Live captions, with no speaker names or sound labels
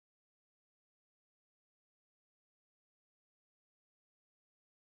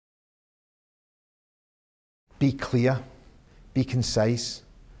Be clear, be concise,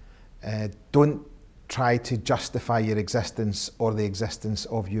 don't try to justify your existence or the existence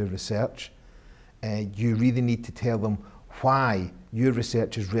of your research. You really need to tell them why your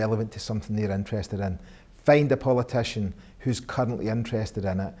research is relevant to something they're interested in. Find a politician who's currently interested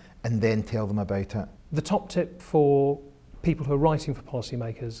in it and then tell them about it. The top tip for people who are writing for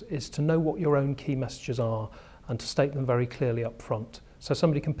policymakers is to know what your own key messages are and to state them very clearly up front. So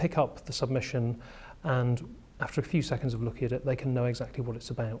somebody can pick up the submission and after a few seconds of looking at it, they can know exactly what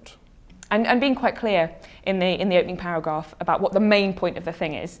it's about. And being quite clear in the opening paragraph about what the main point of the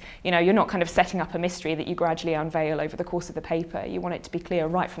thing is. You know, you're not kind of setting up a mystery that you gradually unveil over the course of the paper. You want it to be clear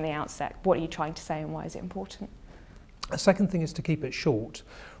right from the outset. What are you trying to say and why is it important? A second thing is to keep it short.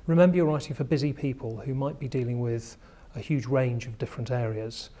 Remember, you're writing for busy people who might be dealing with a huge range of different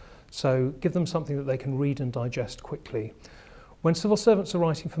areas. So give them something that they can read and digest quickly. When civil servants are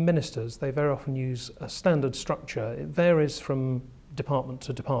writing for ministers, they very often use a standard structure. It varies from department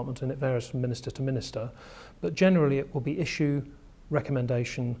to department and it varies from minister to minister, but generally it will be issue,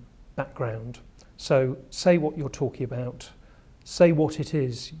 recommendation, background. So say what you're talking about, say what it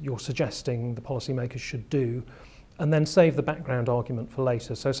is you're suggesting the policymakers should do, and then save the background argument for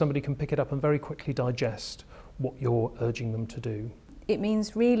later so somebody can pick it up and very quickly digest what you're urging them to do. It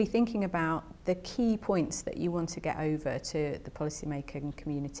means really thinking about the key points that you want to get over to the policymaking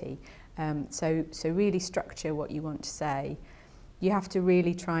community. So really structure what you want to say. You have to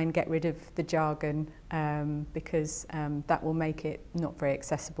really try and get rid of the jargon because that will make it not very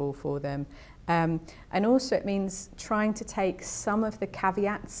accessible for them. And also it means trying to take some of the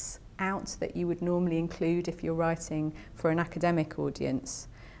caveats out that you would normally include if you're writing for an academic audience.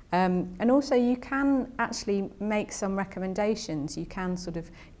 And also you can actually make some recommendations. You can sort of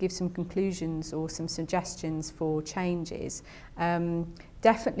give some conclusions or some suggestions for changes.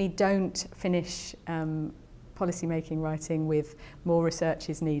 Definitely don't finish policymaking writing with more research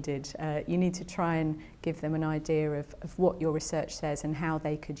is needed. You need to try and give them an idea of what your research says and how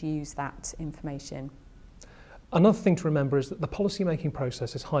they could use that information. Another thing to remember is that the policymaking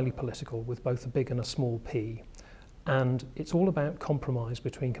process is highly political with both a big and a small p. And it's all about compromise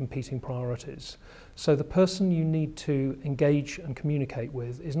between competing priorities. So the person you need to engage and communicate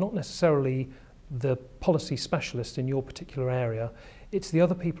with is not necessarily the policy specialist in your particular area, it's the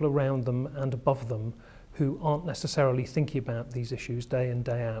other people around them and above them who aren't necessarily thinking about these issues day in,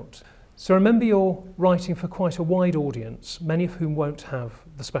 day out. So remember, you're writing for quite a wide audience, many of whom won't have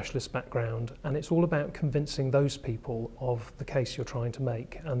the specialist background, and it's all about convincing those people of the case you're trying to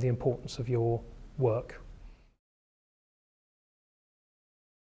make and the importance of your work.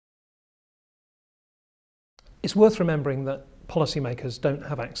 It's worth remembering that policymakers don't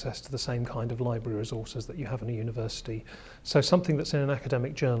have access to the same kind of library resources that you have in a university. So something that's in an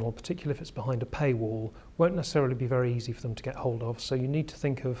academic journal, particularly if it's behind a paywall, won't necessarily be very easy for them to get hold of. So you need to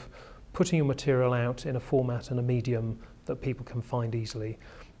think of putting your material out in a format and a medium that people can find easily.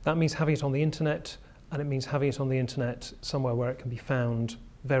 That means having it on the internet, and it means having it on the internet somewhere where it can be found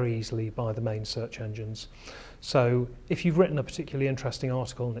very easily by the main search engines. So if you've written a particularly interesting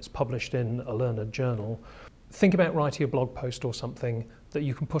article and it's published in a learned journal, think about writing a blog post or something that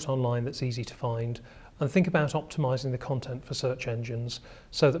you can put online that's easy to find, and think about optimizing the content for search engines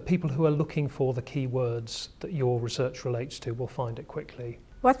so that people who are looking for the keywords that your research relates to will find it quickly.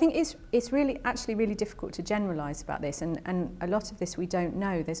 Well, I think it's really difficult to generalise about this, and a lot of this we don't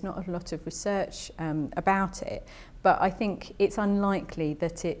know. There's not a lot of research about it, but I think it's unlikely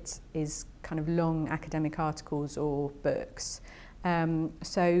that it is kind of long academic articles or books.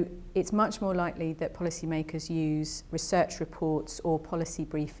 So it's much more likely that policymakers use research reports or policy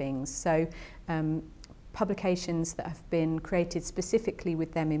briefings. So publications that have been created specifically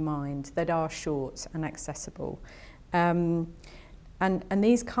with them in mind, that are short and accessible. And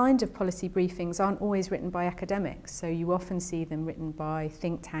these kind of policy briefings aren't always written by academics, so you often see them written by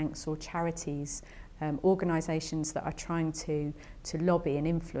think tanks or charities, organisations that are trying to lobby and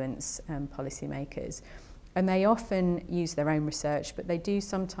influence policymakers. And they often use their own research, but they do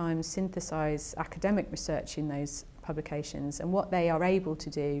sometimes synthesise academic research in those publications. And what they are able to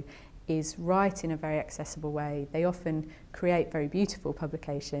do is write in a very accessible way. They often create very beautiful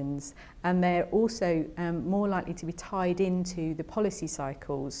publications, and they're also more likely to be tied into the policy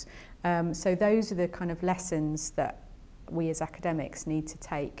cycles. So those are the kind of lessons that we as academics need to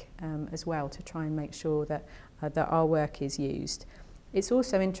take as well to try and make sure that, that our work is used. It's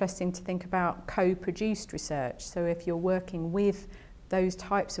also interesting to think about co-produced research. So if you're working with those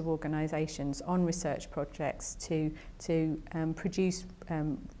types of organisations on research projects to produce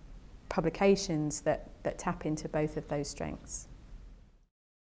publications that tap into both of those strengths.